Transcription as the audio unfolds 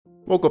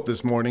Woke up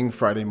this morning,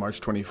 Friday,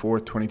 March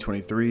 24th,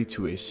 2023,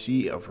 to a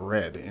sea of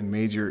red in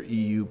major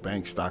EU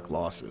bank stock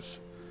losses.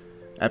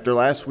 After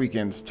last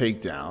weekend's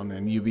takedown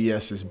and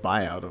UBS's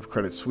buyout of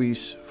Credit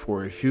Suisse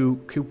for a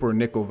few cupro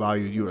nickel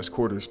valued US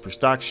quarters per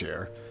stock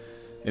share,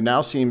 it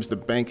now seems the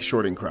bank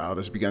shorting crowd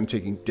has begun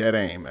taking dead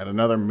aim at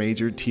another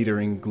major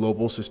teetering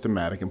global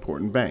systematic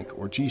important bank,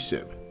 or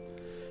G-SIB,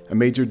 a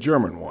major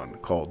German one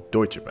called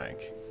Deutsche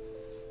Bank.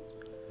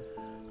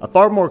 A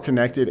far more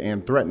connected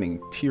and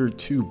threatening Tier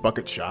 2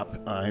 bucket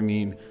shop,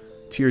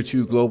 Tier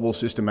 2 global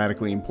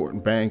systematically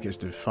important bank as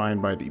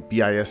defined by the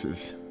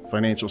BIS's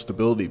Financial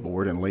Stability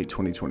Board in late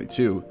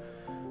 2022,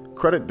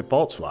 credit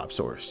default swaps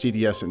or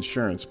CDS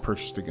insurance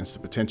purchased against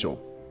the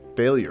potential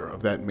failure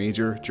of that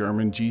major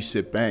German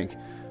G-SIB bank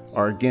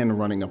are again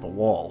running up a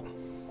wall,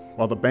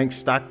 while the bank's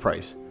stock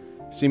price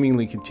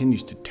seemingly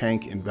continues to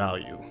tank in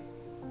value.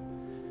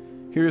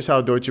 Here's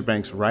how Deutsche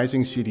Bank's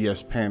rising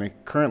CDS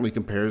panic currently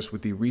compares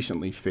with the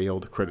recently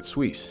failed Credit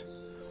Suisse.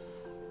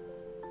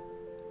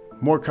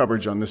 More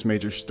coverage on this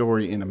major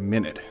story in a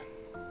minute.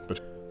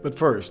 But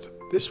first,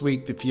 this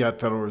week the Fiat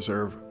Federal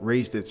Reserve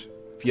raised its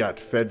Fiat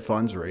Fed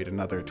funds rate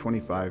another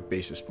 25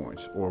 basis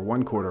points, or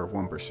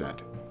 1/4%.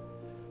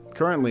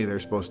 Currently, they're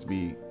supposed to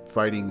be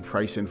fighting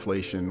price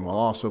inflation while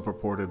also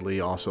purportedly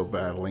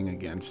battling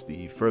against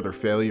the further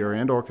failure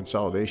and or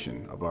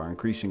consolidation of our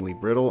increasingly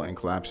brittle and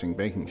collapsing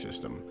banking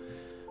system,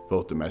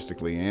 both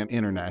domestically and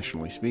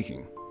internationally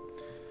speaking.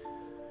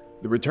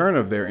 The return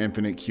of their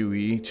infinite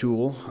QE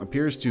tool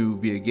appears to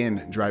be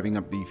again driving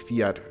up the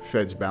Fiat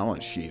Fed's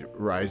balance sheet,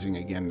 rising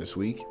again this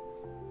week.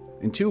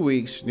 In 2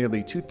 weeks,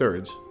 nearly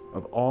 2/3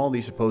 of all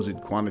the supposed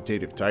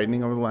quantitative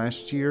tightening over the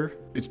last year,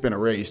 it's been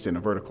erased in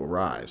a vertical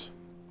rise.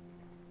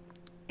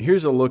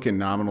 Here's a look in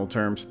nominal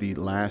terms, the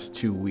last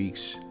 2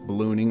 weeks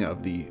ballooning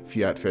of the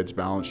Fiat Fed's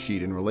balance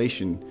sheet in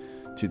relation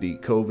to the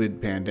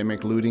COVID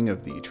pandemic looting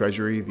of the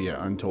Treasury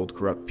via untold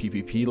corrupt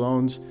PPP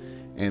loans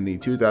and the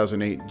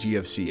 2008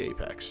 GFC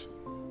apex.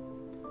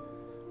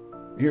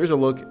 Here's a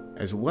look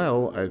as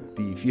well at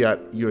the Fiat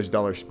US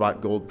dollar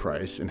spot gold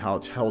price and how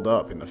it's held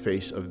up in the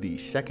face of the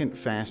second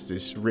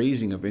fastest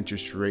raising of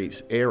interest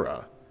rates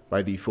era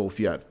by the full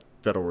Fiat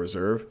Federal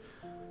Reserve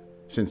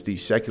since the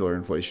secular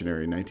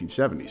inflationary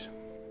 1970s.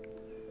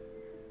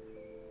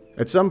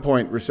 At some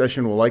point,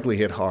 recession will likely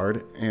hit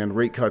hard and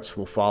rate cuts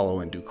will follow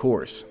in due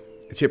course.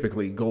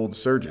 Typically, gold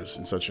surges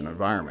in such an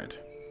environment.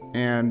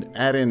 And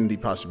add in the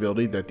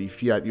possibility that the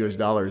fiat US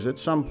dollar is at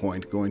some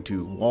point going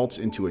to waltz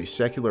into a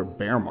secular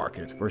bear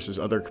market versus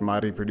other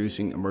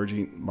commodity-producing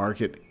emerging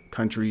market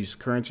countries'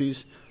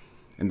 currencies,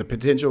 and the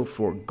potential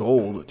for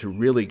gold to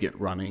really get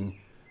running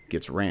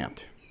gets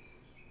ramped.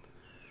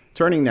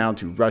 Turning now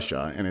to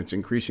Russia and its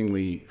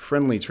increasingly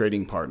friendly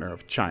trading partner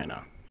of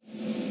China.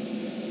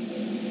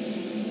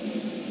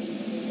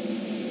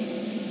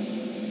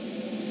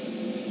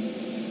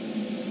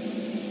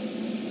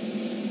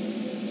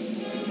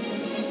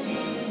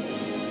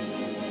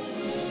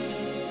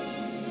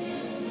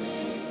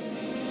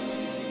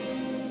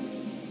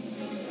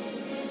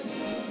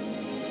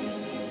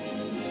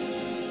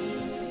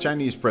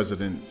 Chinese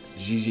President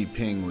Xi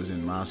Jinping was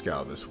in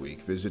Moscow this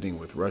week, visiting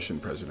with Russian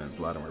President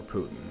Vladimir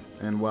Putin.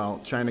 And while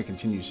China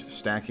continues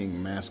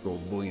stacking mass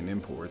gold bullion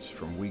imports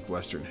from weak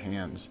Western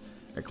hands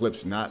at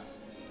clips not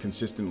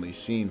consistently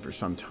seen for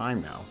some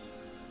time now,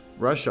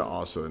 Russia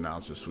also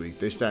announced this week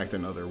they stacked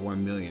another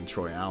 1 million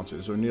troy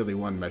ounces, or nearly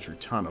 1 metric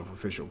ton of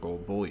official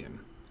gold bullion.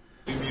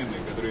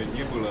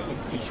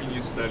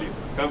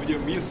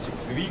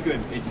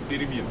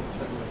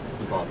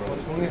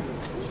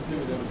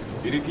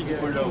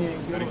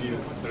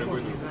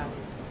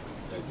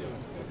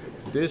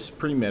 This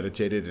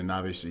premeditated and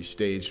obviously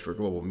staged for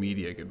global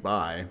media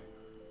goodbye,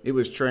 it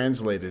was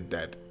translated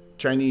that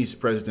Chinese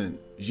President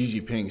Xi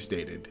Jinping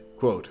stated,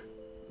 quote,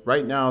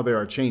 "Right now there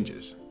are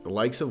changes, the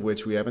likes of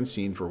which we haven't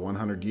seen for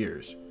 100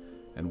 years,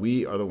 and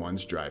we are the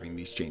ones driving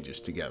these changes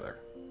together."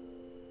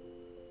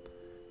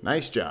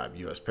 Nice job,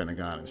 US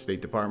Pentagon and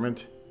State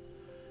Department.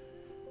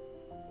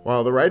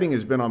 While the writing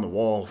has been on the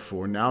wall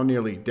for now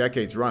nearly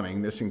decades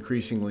running, this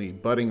increasingly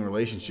budding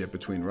relationship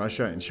between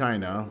Russia and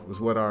China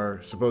was what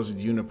our supposed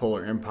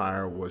unipolar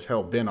empire was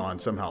hell-bent on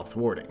somehow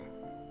thwarting.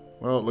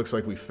 Well, it looks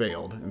like we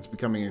failed, and it's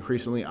becoming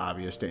increasingly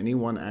obvious to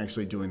anyone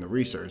actually doing the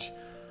research.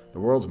 The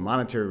world's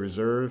monetary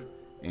reserve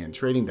and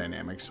trading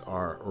dynamics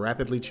are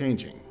rapidly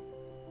changing.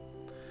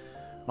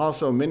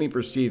 Also, many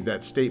perceive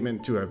that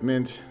statement to have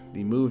meant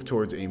the move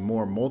towards a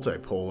more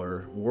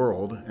multipolar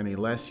world and a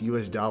less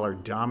US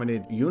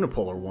dollar-dominated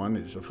unipolar one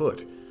is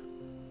afoot.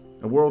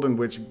 A world in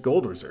which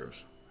gold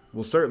reserves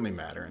will certainly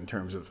matter in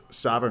terms of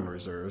sovereign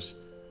reserves,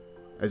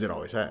 as it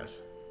always has.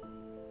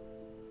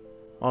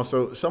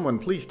 Also, someone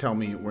please tell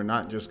me we're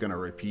not just going to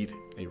repeat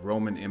a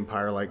Roman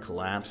Empire-like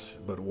collapse,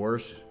 but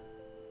worse,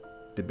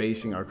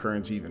 debasing our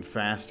currency even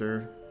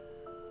faster,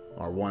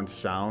 our once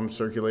sound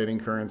circulating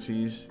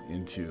currencies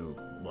into,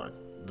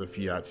 the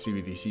fiat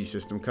CBDC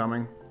system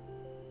coming?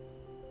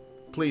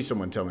 Please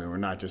someone tell me we're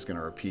not just going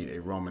to repeat a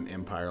Roman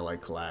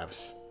Empire-like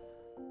collapse.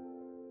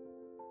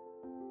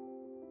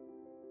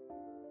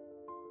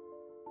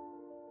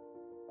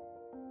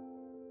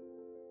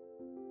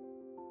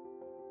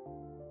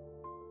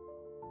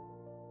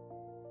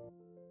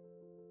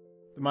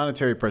 The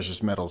monetary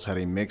precious metals had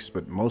a mixed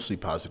but mostly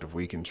positive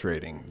week in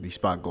trading. The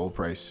spot gold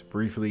price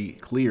briefly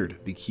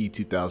cleared the key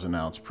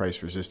 2,000-ounce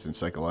price resistance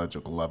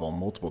psychological level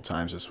multiple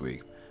times this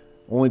week,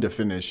 only to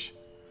finish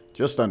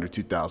just under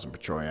 2,000 per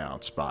troy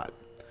ounce spot.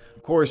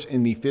 Of course,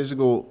 in the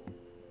physical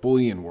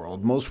bullion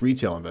world, most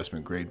retail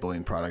investment-grade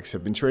bullion products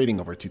have been trading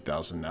over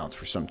 2,000 an ounce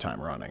for some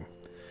time running.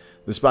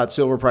 The spot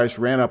silver price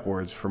ran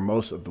upwards for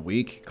most of the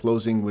week,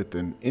 closing with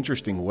an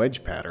interesting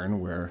wedge pattern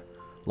where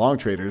long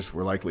traders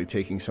were likely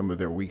taking some of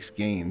their week's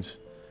gains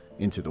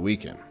into the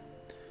weekend.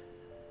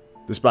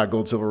 The spot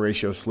gold-silver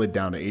ratio slid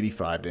down to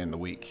 85 to end the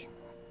week.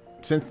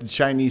 Since the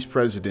Chinese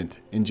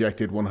president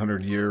injected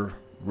 100-year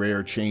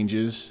rare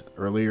changes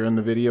earlier in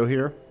the video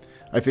here,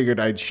 I figured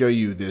I'd show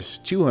you this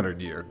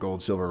 200-year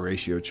gold-silver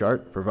ratio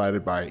chart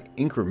provided by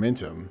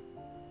Incrementum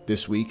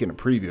this week in a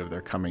preview of their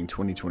coming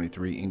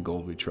 2023 In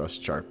Gold We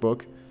Trust chart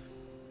book.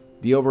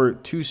 The over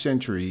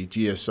 2-century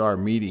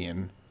GSR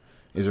median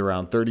is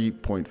around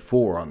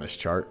 30.4 on this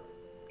chart,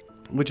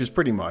 which is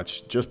pretty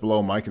much just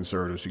below my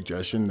conservative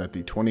suggestion that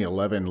the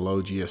 2011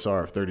 low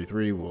GSR of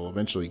 33 will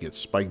eventually get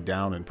spiked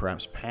down and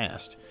perhaps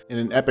passed in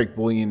an epic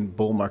bullion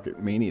bull market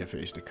mania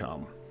phase to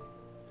come.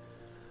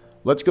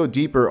 Let's go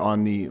deeper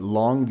on the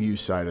long view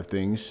side of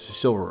things,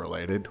 silver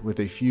related, with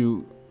a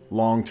few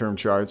long-term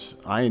charts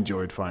I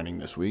enjoyed finding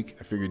this week.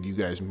 I figured you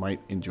guys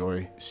might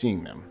enjoy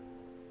seeing them.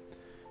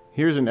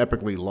 Here's an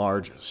epically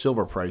large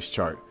silver price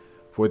chart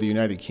for the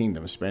United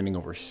Kingdom spanning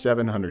over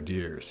 700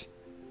 years.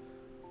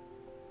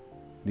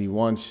 The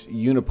once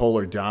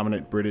unipolar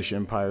dominant British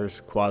Empire's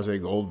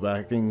quasi-gold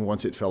backing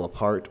once it fell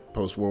apart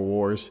post-war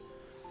wars.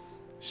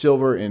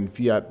 Silver and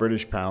fiat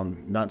British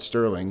pound, not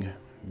sterling,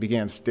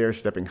 began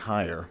stair-stepping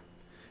higher.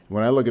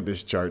 When I look at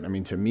this chart,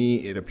 to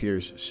me it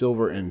appears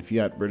silver and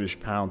fiat British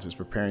pounds is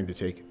preparing to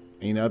take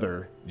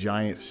another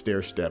giant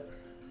stair-step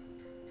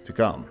to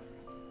come.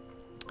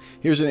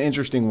 Here's an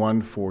interesting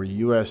one for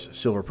U.S.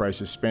 silver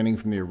prices spanning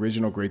from the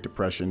original Great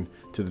Depression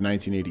to the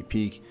 1980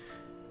 peak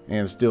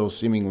and still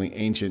seemingly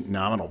ancient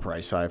nominal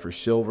price high for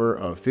silver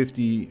of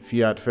 50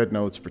 fiat Fed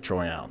notes per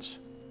troy ounce.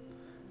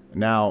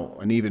 Now,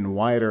 an even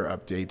wider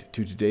update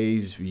to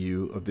today's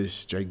view of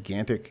this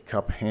gigantic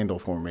cup handle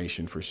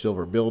formation for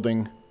silver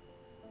building.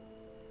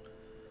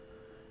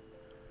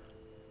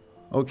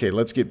 Okay,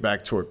 let's get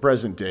back toward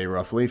present day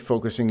roughly,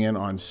 focusing in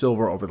on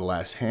silver over the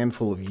last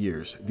handful of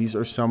years. These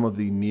are some of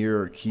the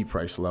near key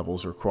price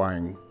levels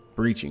requiring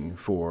breaching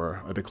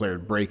for a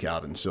declared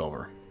breakout in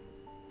silver.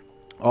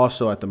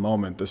 Also, at the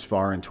moment, thus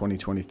far in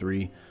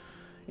 2023,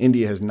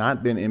 India has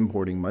not been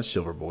importing much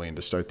silver bullion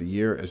to start the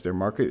year as their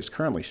market is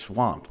currently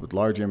swamped with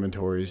large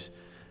inventories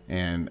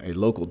and a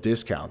local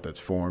discount that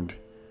formed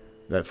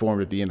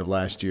at the end of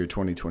last year,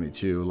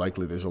 2022.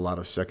 Likely there's a lot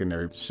of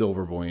secondary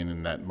silver bullion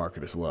in that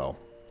market as well.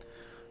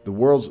 The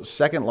world's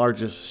second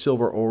largest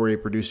silver ore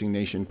producing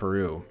nation,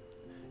 Peru,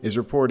 is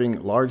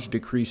reporting large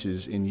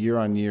decreases in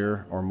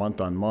year-on-year or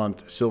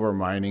month-on-month silver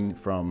mining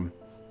from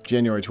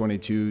January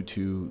 22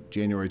 to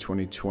January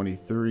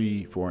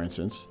 2023, for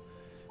instance.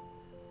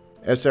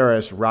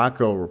 SRS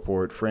Rocco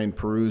report framed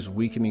Peru's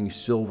weakening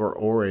silver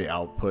ore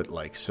output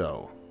like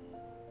so.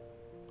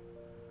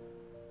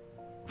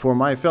 For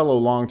my fellow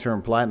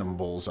long-term platinum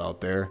bulls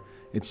out there,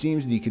 it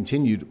seems the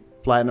continued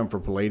platinum for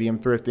palladium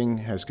thrifting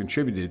has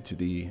contributed to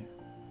the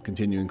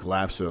continuing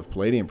collapse of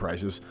palladium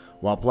prices,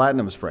 while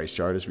platinum's price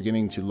chart is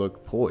beginning to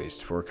look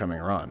poised for a coming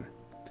run.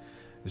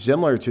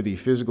 Similar to the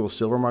physical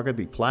silver market,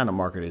 the platinum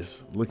market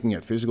is looking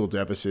at physical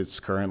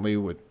deficits currently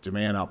with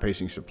demand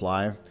outpacing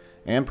supply,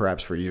 and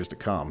perhaps for years to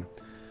come.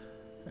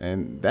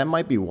 And that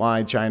might be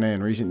why China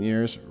in recent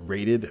years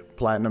raided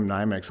platinum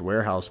NYMEX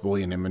warehouse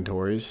bullion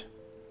inventories,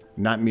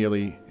 not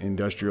merely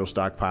industrial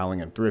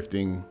stockpiling and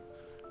thrifting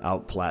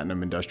out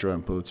platinum industrial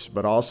inputs,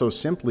 but also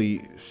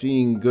simply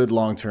seeing good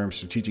long-term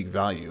strategic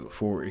value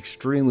for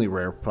extremely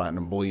rare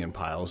platinum bullion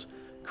piles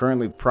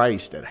currently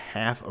priced at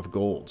half of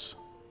gold's.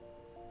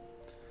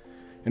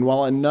 And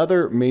while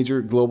another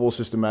major global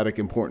systematic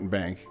important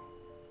bank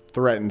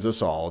threatens us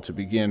all to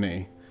begin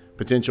a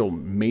potential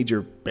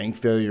major bank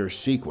failure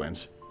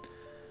sequence,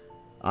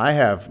 I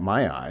have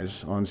my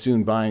eyes on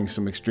soon buying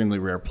some extremely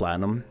rare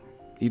platinum,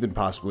 even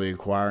possibly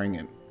acquiring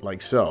it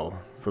like so,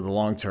 for the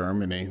long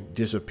term in a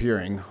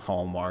disappearing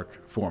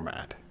hallmark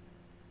format.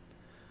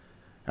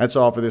 That's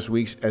all for this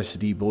week's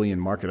SD Bullion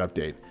Market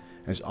Update.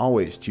 As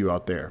always, to you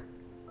out there,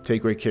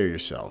 take great care of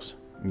yourselves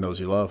and those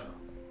you love.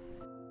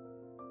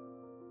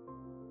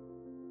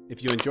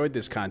 If you enjoyed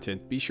this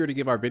content, be sure to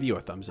give our video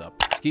a thumbs up.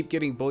 To keep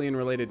getting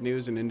bullion-related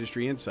news and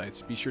industry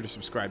insights, be sure to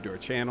subscribe to our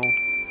channel.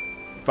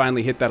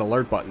 Finally, hit that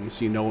alert button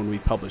so you know when we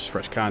publish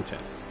fresh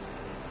content.